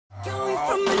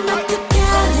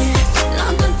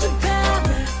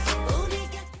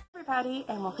Everybody,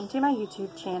 and welcome to my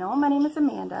YouTube channel. My name is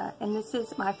Amanda, and this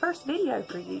is my first video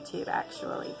for YouTube,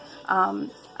 actually.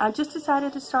 I just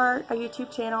decided to start a YouTube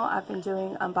channel. I've been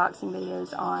doing unboxing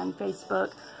videos on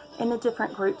Facebook in the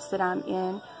different groups that I'm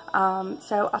in.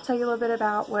 So I'll tell you a little bit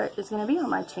about what is going to be on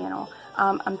my channel.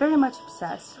 I'm very much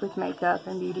obsessed with makeup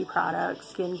and beauty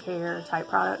products, skincare type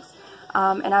products,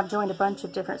 and I've joined a bunch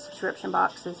of different subscription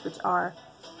boxes, which are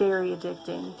very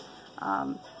addicting.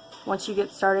 Once you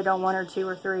get started on 1 or 2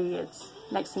 or 3, it's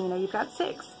next thing you know you've got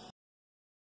 6,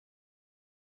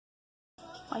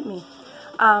 like me.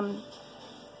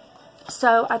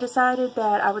 So I decided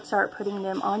that I would start putting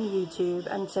them on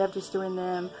YouTube instead of just doing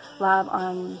them live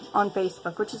on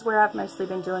Facebook, which is where I've mostly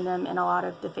been doing them in a lot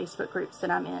of the Facebook groups that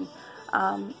I'm in.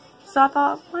 So I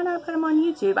thought, why not put them on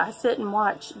YouTube? I sit and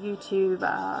watch YouTube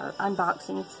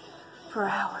unboxings for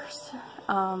hours.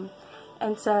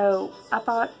 And so I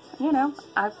thought, you know,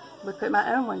 I would put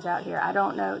my own ones out here. I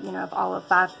don't know, you know, if all of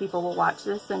 5 people will watch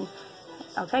this, and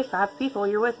okay, 5 people,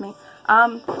 you're with me.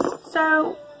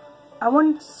 So I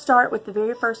wanted to start with the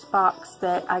very first box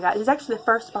that I got. It was actually the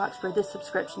first box for this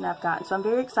subscription that I've gotten, so I'm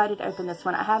very excited to open this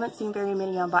one. I haven't seen very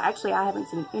many actually, I haven't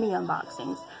seen any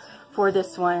unboxings for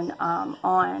this one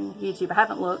on YouTube. I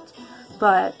haven't looked,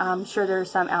 but I'm sure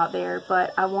there's some out there.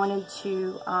 But I wanted to,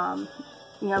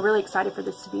 you know, really excited for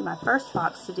this to be my first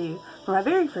box to do for my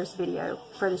very first video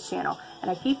for this channel. And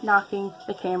I keep knocking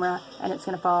the camera, and it's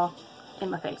going to fall in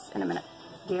my face in a minute,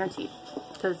 guaranteed,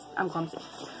 because I'm clumsy.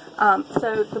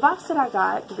 So the box that I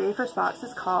got, the very first box,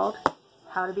 is called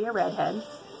How to Be a Redhead.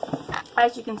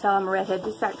 As you can tell, I'm a redhead.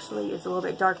 This actually is a little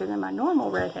bit darker than my normal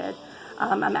redhead.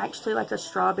 I'm actually like a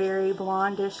strawberry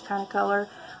blondish kind of color.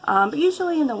 But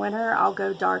usually in the winter I'll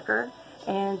go darker,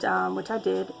 and which I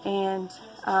did. And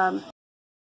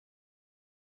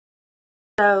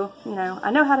so, you know, I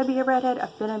know how to be a redhead.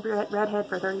 I've been a redhead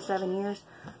for 37 years.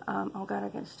 Oh God, I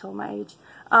just told my age.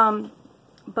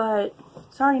 But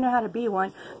so I already know how to be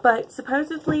one. But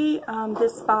supposedly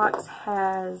this box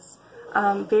has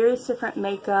various different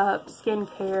makeup,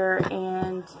 skincare,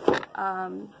 and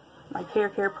like hair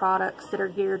care products that are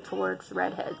geared towards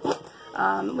redheads.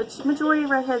 Which majority of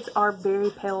redheads are very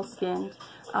pale skinned,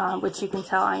 which you can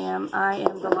tell I am. I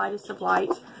am the lightest of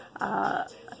light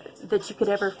that you could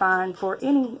ever find for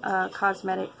any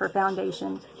cosmetic, for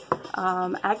foundation.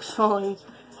 Actually,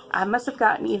 I must have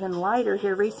gotten even lighter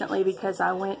here recently because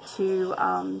I went to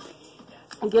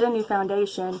get a new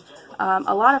foundation.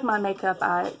 A lot of my makeup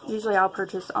I'll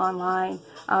purchase online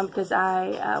because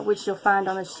which you'll find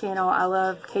on this channel, I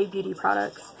love K-Beauty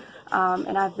products.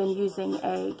 And I've been using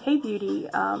a K-Beauty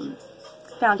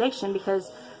foundation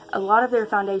because a lot of their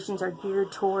foundations are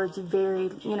geared towards very,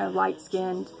 you know,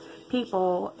 light-skinned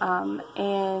people,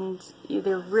 and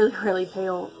they're really, really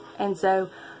pale. And so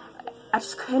I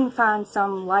just couldn't find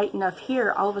some light enough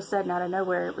here. All of a sudden, out of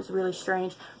nowhere, it was really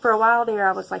strange. For a while there,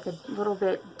 I was like a little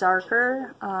bit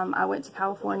darker. I went to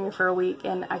California for a week,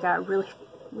 and I got really,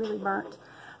 really burnt.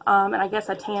 And I guess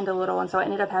I tanned a little, and so I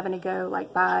ended up having to go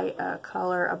like buy a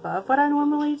color above what I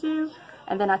normally do.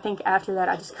 And then I think after that,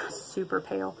 I just got super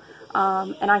pale.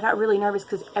 And I got really nervous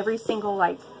because every single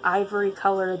like ivory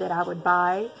color that I would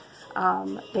buy,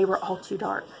 they were all too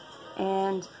dark.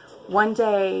 And one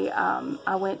day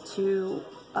I went to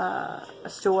a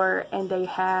store, and they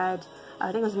had,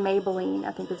 I think it was Maybelline,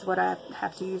 I think is what I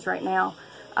have to use right now.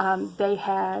 They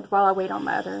had, while I wait on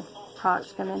my other products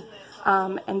to come in,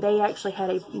 and they actually had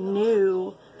a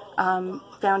new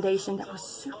foundation that was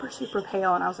super, super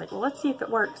pale. And I was like, well, let's see if it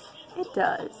works. It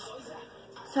does.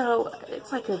 So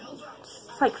it's like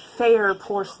fair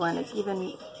porcelain. It's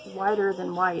even whiter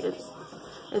than white. It's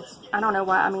I don't know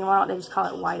why. I mean, why don't they just call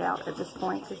it white out at this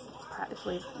point? Because it's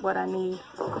practically what I need.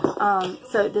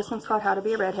 So this one's called How to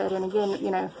Be a Redhead. And again, you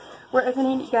know, we're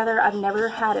opening it together. I've never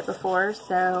had it before,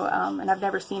 so and I've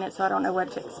never seen it, so I don't know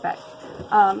what to expect.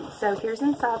 So here's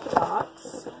inside the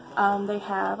box. They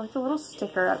have like a little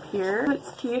sticker up here.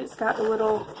 It's cute. It's got a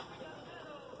little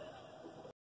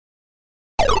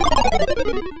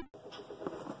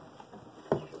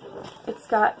It's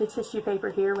got the tissue paper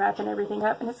here wrapping everything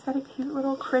up, and it's got a cute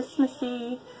little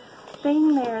Christmassy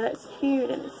thing there that's cute,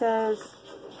 and it says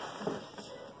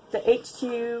the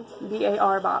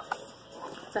H2BAR box.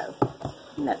 So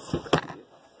that's super cute.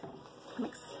 I'm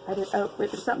excited. Oh,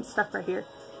 wait, there's something stuck right here.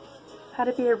 How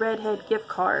to Be a Redhead gift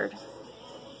card.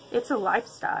 It's a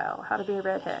lifestyle. How to Be a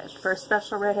Redhead. For a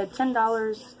special redhead,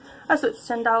 $10. Oh, so it's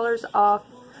 $10 off.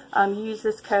 Use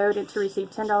this code to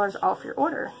receive $10 off your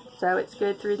order. So it's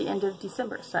good through the end of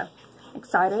December. So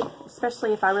excited,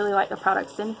 especially if I really like the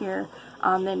products in here.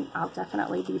 Then I'll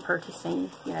definitely be purchasing,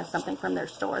 you know, something from their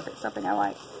store if it's something I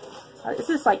like. This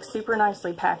is like super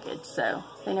nicely packaged, so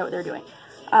they know what they're doing.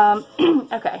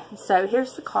 Okay, so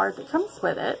here's the card that comes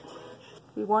with it.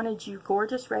 We wanted you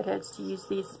gorgeous redheads to use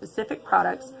these specific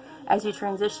products as you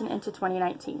transition into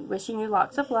 2019. Wishing you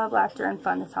lots of love, laughter, and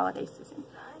fun this holiday season.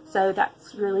 So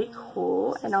that's really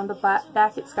cool. And on the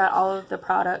back it's got all of the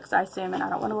products, I assume, and I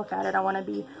don't want to look at it. I want to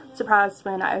be surprised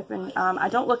when I open. I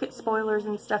don't look at spoilers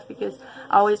and stuff because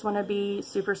I always want to be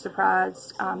super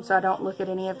surprised. So I don't look at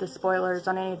any of the spoilers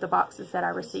on any of the boxes that I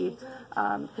receive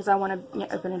because I want to, you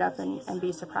know, open it up and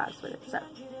be surprised with it. So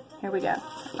here we go.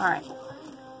 Alright.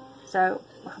 So,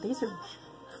 wow, these are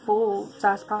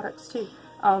full-size products too.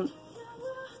 Got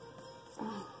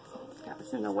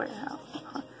this in the warehouse.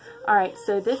 Alright,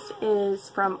 so this is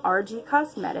from RG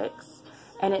Cosmetics,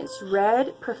 and it's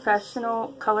Red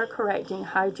Professional Color Correcting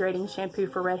Hydrating Shampoo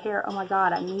for red hair. Oh my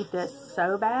god, I need this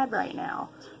so bad right now.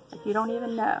 Like, you don't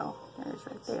even know. There's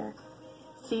right there.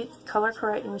 See, it's Color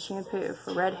Correcting Shampoo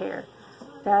for red hair.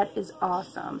 That is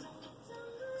awesome.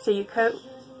 So you coat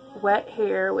wet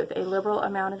hair with a liberal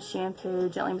amount of shampoo,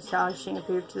 gently massage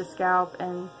shampoo to the scalp,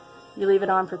 and you leave it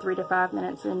on for 3 to 5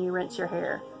 minutes, and then you rinse your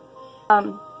hair.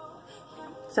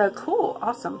 So cool,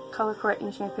 awesome. Color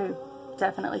correcting shampoo.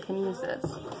 Definitely can use this.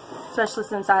 Especially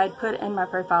since I had put in my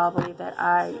profile, I believe, that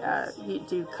I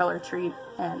do color treat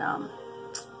and,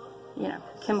 you know,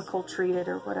 chemical treated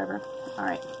or whatever.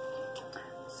 Alright.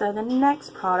 So the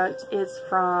next product is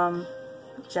from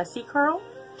Jessie Curl.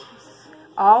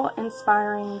 All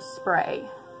Inspiring Spray.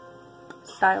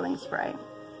 Styling Spray.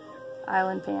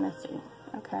 Island Fantasy.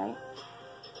 Okay.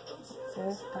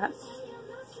 So that's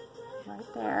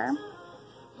right there.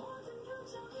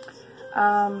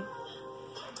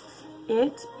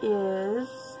 It is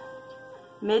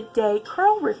Midday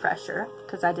Curl Refresher,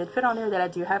 because I did put on there that I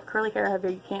do have curly hair. However,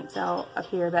 you can't tell up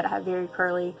here, but I have very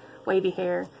curly, wavy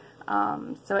hair.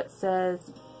 So it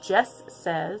says, Jess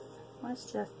says, what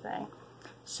does Jess say?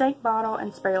 Shake bottle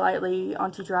and spray lightly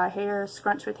onto dry hair.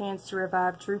 Scrunch with hands to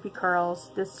revive droopy curls.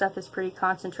 This stuff is pretty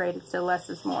concentrated, so less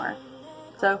is more.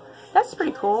 So that's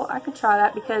pretty cool. I could try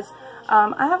that because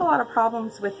I have a lot of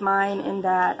problems with mine in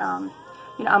that,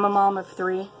 you know, I'm a mom of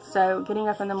 3. So getting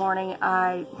up in the morning,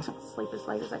 I sleep as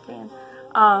late as I can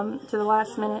to the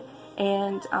last minute.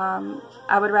 And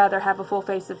I would rather have a full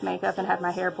face of makeup and have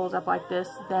my hair pulled up like this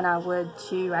than I would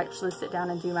to actually sit down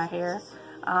and do my hair.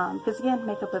 Because again,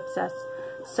 makeup obsessed.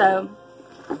 So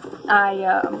I,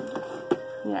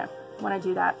 you know, want to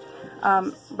do that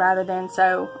rather than,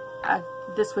 so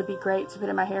this would be great to put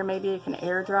in my hair. Maybe it can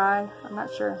air dry. I'm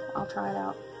not sure. I'll try it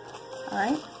out.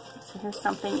 Alright, so here's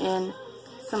something in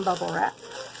some bubble wrap.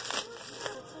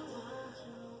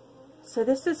 So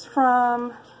this is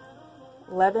from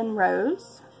Levin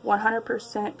Rose,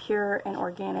 100% pure and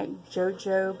organic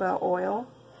jojoba oil.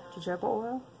 Jojoba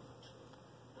oil?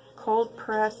 Cold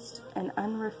pressed and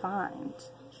unrefined.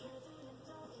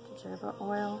 Jojoba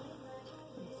oil.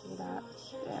 See that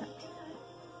there.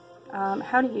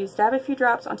 How to use. Dab a few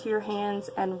drops onto your hands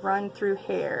and run through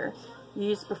hair.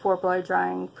 Use before blow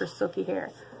drying for silky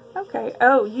hair. Okay.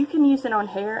 Oh, you can use it on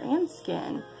hair and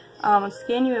skin. On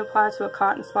skin, you apply to a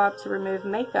cotton swab to remove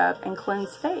makeup and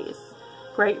cleanse face.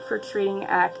 Great for treating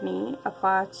acne.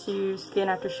 Apply to skin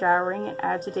after showering and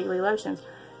add to daily lotions.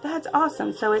 That's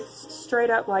awesome. So it's straight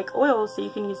up like oil, so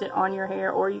you can use it on your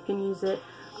hair, or you can use it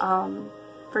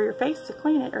for your face to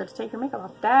clean it or to take your makeup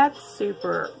off. That's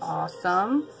super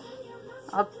awesome.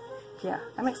 Yeah,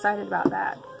 I'm excited about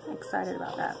that. Excited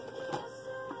about that.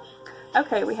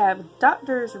 Okay, we have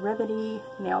Doctor's Remedy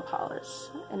Nail Polish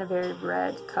in a very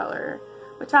red color,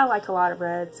 which I like a lot of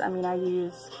reds. I mean, I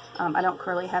use, I don't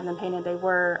currently have them painted. They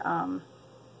were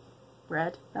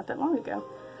red not that long ago.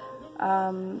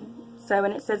 So,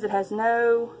 and it says it has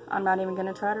no, I'm not even going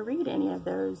to try to read any of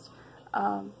those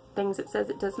things it says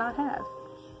it does not have.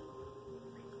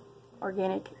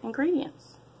 Organic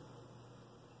ingredients.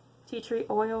 Tea tree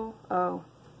oil, oh,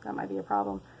 that might be a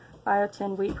problem.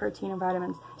 Biotin, wheat protein, and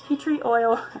vitamins. Tea tree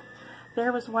oil,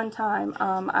 there was one time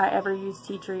I ever used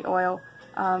tea tree oil.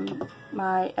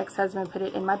 My ex-husband put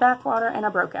it in my bath water and I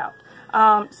broke out.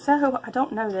 So I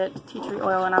don't know that tea tree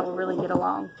oil and I will really get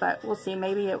along, but we'll see.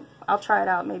 Maybe I'll try it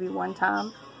out maybe one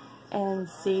time and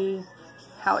see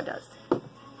how it does.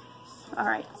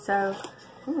 Alright, so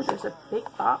ooh, there's a big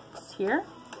box here.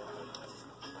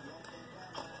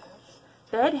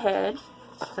 Bedhead,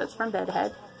 so it's from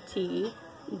Bedhead Tea.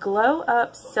 Glow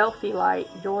Up Selfie Light,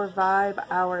 Your Vibe,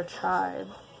 Our Tribe.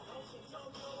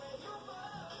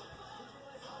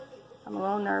 I'm a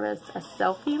little nervous. A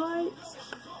selfie light?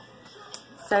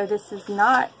 So this is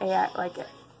not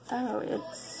oh,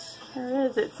 here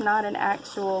is. It's not an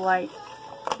actual, like,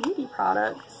 beauty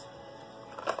product.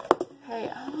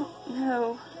 Okay, I don't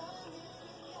know.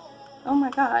 Oh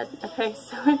my god. Okay,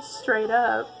 so it's straight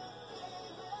up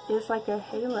is like a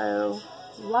halo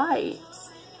light.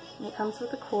 And it comes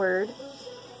with a cord.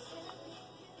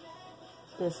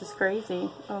 This is crazy.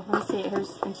 Oh, let me see.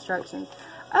 Here's instructions.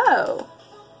 Oh,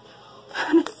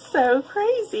 that is so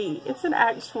crazy. It's an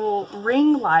actual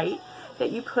ring light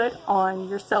that you put on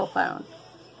your cell phone.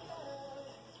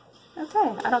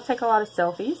 Okay, I don't take a lot of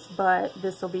selfies, but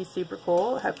this will be super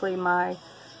cool. Hopefully my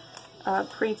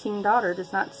preteen daughter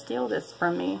does not steal this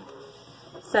from me.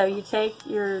 So you take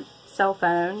your cell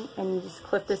phone and you just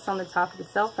clip this on the top of the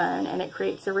cell phone and it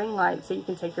creates a ring light so you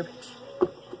can take your picture.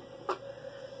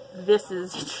 This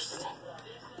is interesting.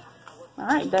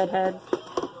 Alright, bedhead.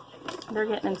 They're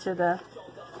getting into the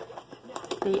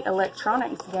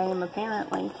electronics game,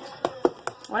 apparently. I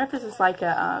wonder if this is like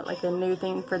a new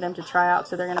thing for them to try out,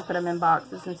 so they're going to put them in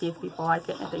boxes and see if people like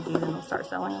it, and if they do, then they'll start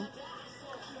selling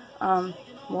them.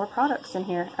 More products in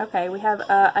here. Okay, we have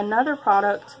another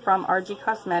product from RG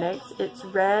Cosmetics. It's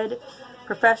Red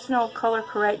Professional Color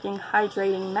Correcting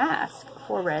Hydrating Mask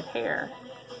for red hair.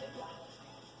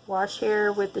 Wash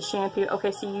hair with the shampoo.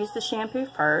 Okay, so you use the shampoo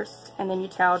first, and then you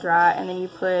towel dry, and then you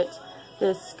put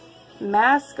this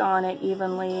mask on it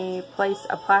evenly. Place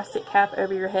a plastic cap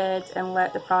over your heads and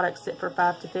let the product sit for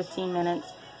 5 to 15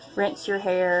 minutes. Rinse your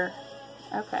hair.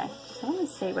 Okay, so let me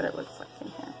see what it looks like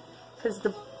in here. Because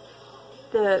the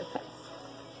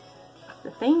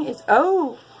thing is,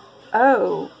 oh,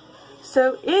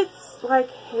 so it's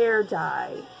like hair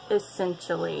dye,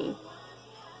 essentially.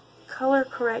 Color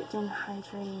correcting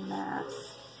hydrating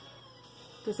mask.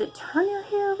 Does it turn your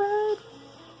hair red?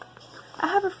 I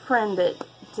have a friend that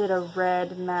did a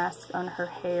red mask on her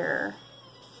hair,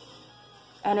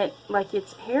 and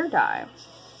it's hair dye.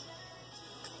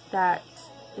 That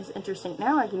is interesting.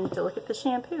 Now I need to look at the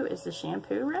shampoo. Is the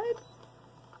shampoo red?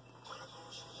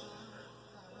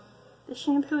 The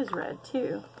shampoo is red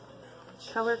too.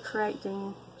 Color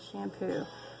correcting shampoo.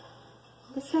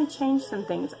 This may change some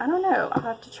things. I don't know. I'll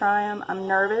have to try them. I'm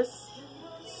nervous.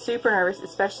 Super nervous,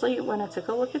 especially when I took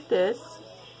a look at this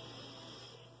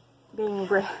being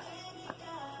red.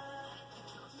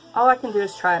 All I can do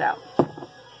is try it out.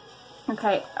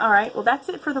 Okay, alright, well that's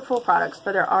it for the full products,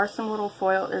 but there are some little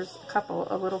foil, there's a couple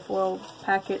of little foil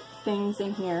packet things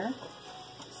in here.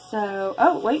 So,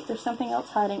 oh wait, there's something else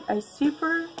hiding. This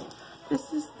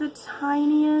is the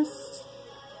tiniest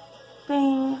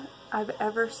thing I've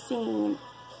ever seen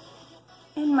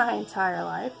in my entire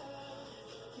life.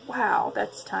 Wow,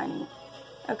 that's tiny.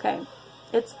 Okay,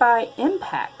 it's by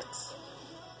Impact.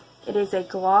 It is a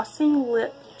glossing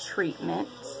lip treatment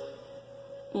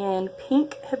in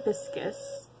pink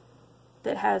hibiscus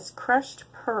that has crushed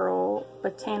pearl,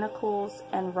 botanicals,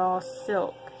 and raw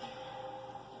silk.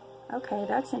 Okay,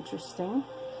 that's interesting.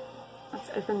 Let's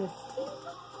open this.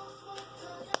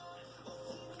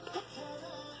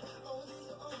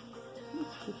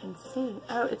 You can see.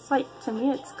 Oh, it's like, to me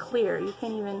it's clear. You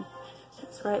can't even,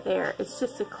 it's right there. It's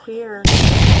just a clear,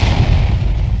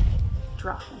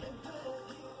 dropping.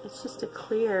 It's just a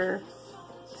clear,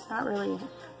 it's not really, I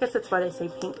guess that's why they say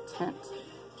pink tint.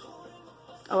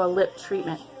 Oh, a lip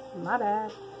treatment. My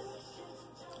bad.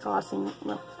 Glossing.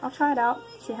 Well, I'll try it out,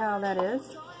 see how that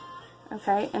is.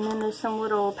 Okay, and then there's some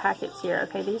little packets here.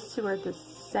 Okay, these two are the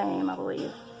same, I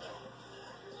believe.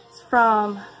 It's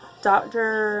from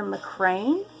Dr.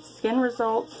 McCrane. Skin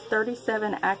Results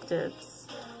 37 Actives.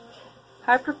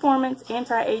 High Performance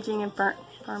Anti-Aging and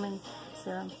Firming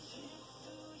Serum.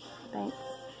 Thanks.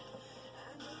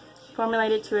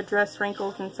 Formulated to address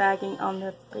wrinkles and sagging on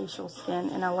the facial skin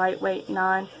in a lightweight,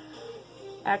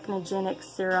 non-acnogenic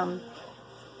serum.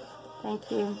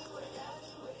 Thank you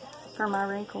for my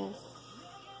wrinkles.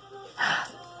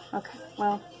 Okay,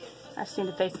 well, I just need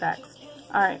to face facts.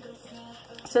 Alright,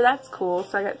 so that's cool.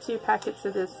 So I got 2 packets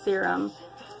of this serum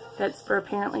that's for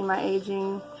apparently my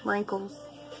aging wrinkles.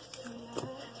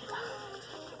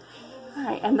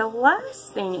 Alright, and the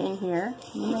last thing in here,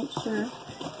 let me make sure.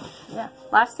 Yeah,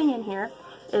 last thing in here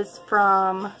is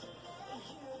from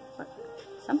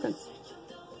something's.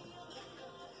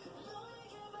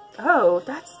 Oh,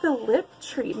 that's the lip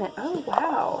treatment. Oh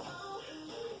wow.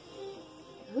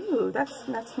 Ooh, that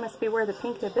must be where the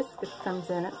pink hibiscus comes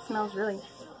in. It smells really,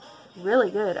 really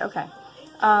good. Okay.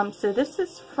 So this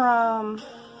is from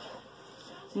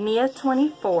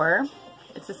Mia24.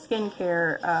 It's a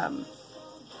skincare,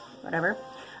 whatever.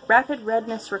 Rapid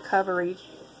Redness Recovery.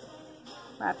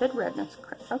 Rapid Redness.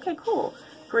 Okay, cool.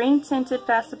 Green tinted,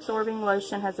 fast absorbing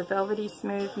lotion has a velvety,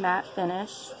 smooth, matte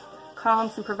finish.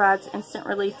 Calms and provides instant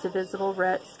relief to visible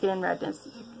skin redness.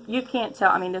 You can't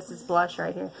tell, I mean, this is blush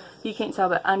right here. You can't tell,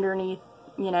 but underneath,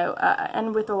 you know,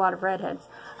 and with a lot of redheads,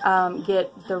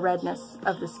 get the redness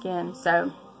of the skin.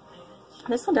 So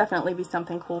this will definitely be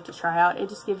something cool to try out. It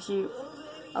just gives you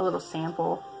a little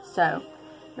sample. So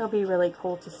it'll be really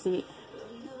cool to see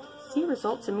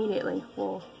results immediately.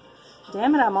 Well,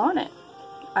 damn it, I'm on it.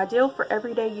 Ideal for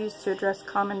everyday use to address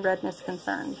common redness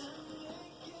concerns.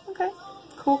 Okay.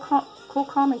 Cool,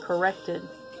 calm, and corrected.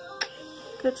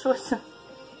 Good choice of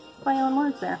play on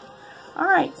words there.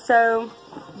 Alright, so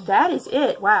that is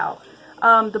it. Wow.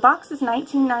 The box is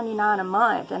 $19.99 a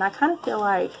month, and I kind of feel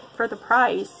like for the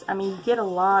price, I mean, you get a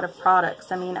lot of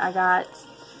products. I mean, I got,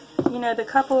 you know, the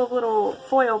couple of little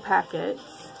foil packets.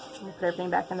 Let me put everything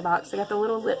back in the box. I got the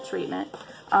little lip treatment.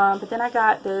 But then I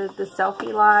got the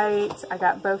selfie light. I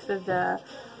got both of the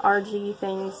RG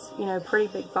things, you know, pretty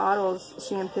big bottles,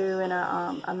 shampoo and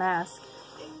a mask.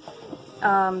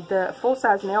 The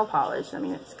full-size nail polish. I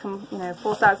mean, it's, you know,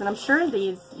 full-size. And I'm sure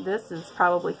this is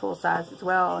probably full-size as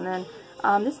well. And then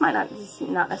this might not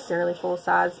necessarily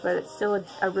full-size, but it's still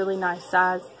a really nice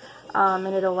size. And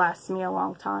it'll last me a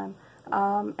long time.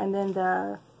 And then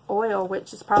the oil,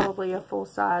 which is probably a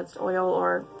full-sized oil,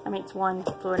 or, I mean, it's 1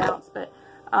 fluid ounce, but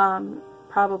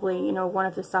probably, you know, one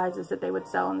of the sizes that they would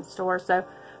sell in the store. So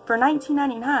for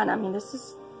 $19.99, I mean, this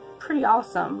is pretty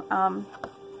awesome.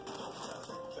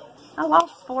 I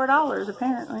lost $4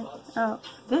 apparently. Oh,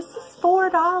 this is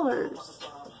 $4.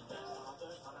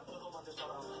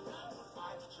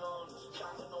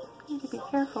 Need to be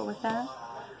careful with that.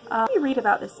 Let me read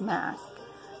about this mask.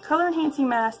 Color enhancing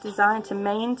mask designed to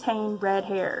maintain red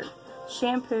hair.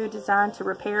 Shampoo designed to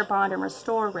repair, bond, and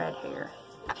restore red hair.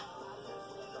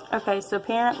 Okay, so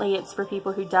apparently it's for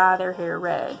people who dye their hair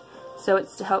red. So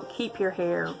it's to help keep your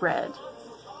hair red.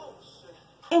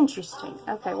 Interesting.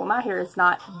 Okay, well, my hair is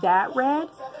not that red.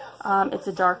 It's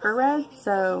a darker red,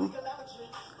 so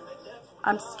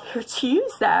I'm scared to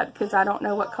use that because I don't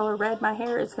know what color red my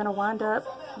hair is going to wind up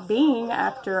being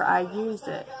after I use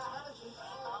it.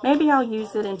 Maybe I'll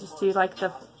use it and just do like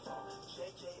the...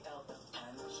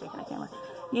 shaking the camera.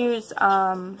 Use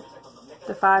the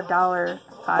 $5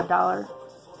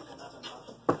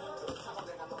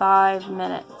 5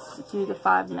 minutes. Do the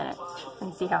 5 minutes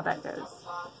and see how that goes.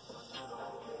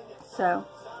 So,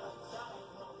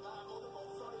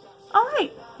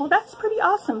 alright, well, that's pretty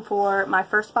awesome for my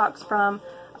first box from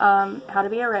How to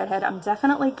Be a Redhead. I'm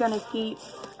definitely going to keep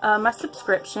my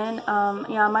subscription. You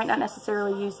know, I might not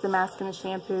necessarily use the mask and the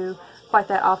shampoo quite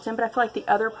that often, but I feel like the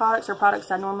other products are products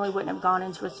I normally wouldn't have gone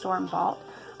into a store and bought.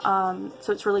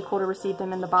 So it's really cool to receive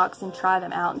them in the box and try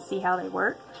them out and see how they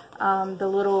work. The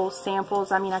little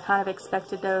samples, I mean, I kind of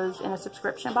expected those in a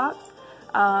subscription box.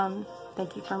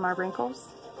 Thank you for my wrinkles,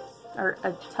 or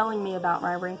telling me about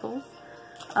my wrinkles.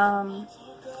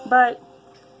 But,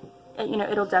 you know,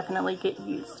 it'll definitely get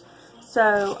used.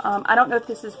 So, I don't know if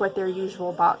this is what their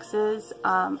usual box is.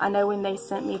 I know when they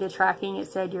sent me the tracking, it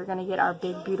said you're going to get our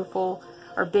big, beautiful,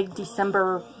 or big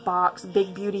December box,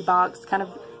 big beauty box, kind of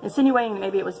insinuating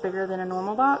maybe it was bigger than a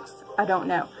normal box. I don't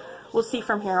know. We'll see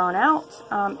from here on out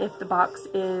if the box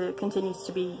continues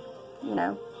to be, you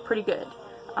know, pretty good.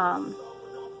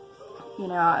 You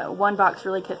know, one box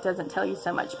really doesn't tell you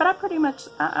so much, but I'm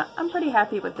pretty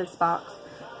happy with this box.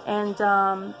 And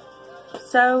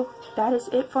so that is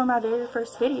it for my very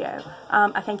first video.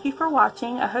 I thank you for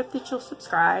watching. I hope that you'll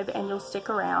subscribe and you'll stick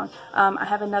around. I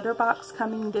have another box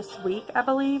coming this week, I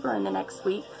believe, or in the next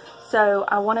week. So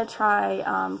I want to try,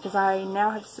 because I now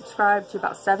have subscribed to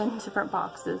about 7 different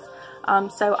boxes.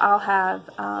 So I'll have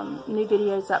new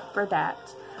videos up for that.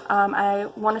 I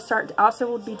want to start, also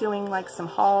will be doing like some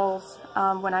hauls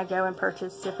when I go and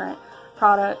purchase different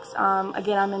products.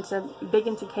 Again, I'm big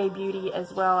into K-beauty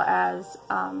as well as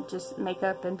just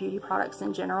makeup and beauty products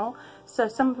in general. So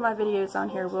some of my videos on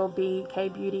here will be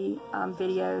K-beauty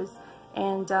videos.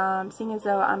 And seeing as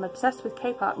though I'm obsessed with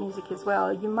K-pop music as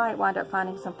well, you might wind up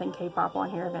finding something K-pop on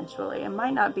here eventually. It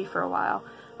might not be for a while.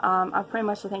 I pretty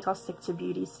much think I'll stick to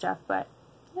beauty stuff, but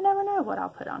you never know what I'll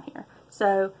put on here.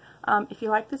 So if you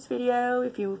like this video,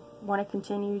 if you want to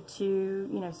continue to,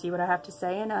 you know, see what I have to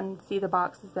say and see the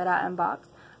boxes that I unbox,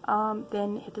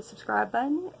 then hit the subscribe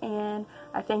button. And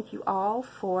I thank you all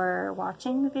for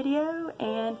watching the video,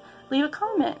 and leave a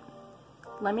comment.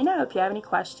 Let me know if you have any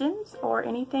questions or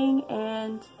anything,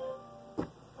 and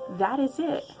that is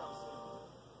it.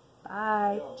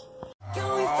 Bye.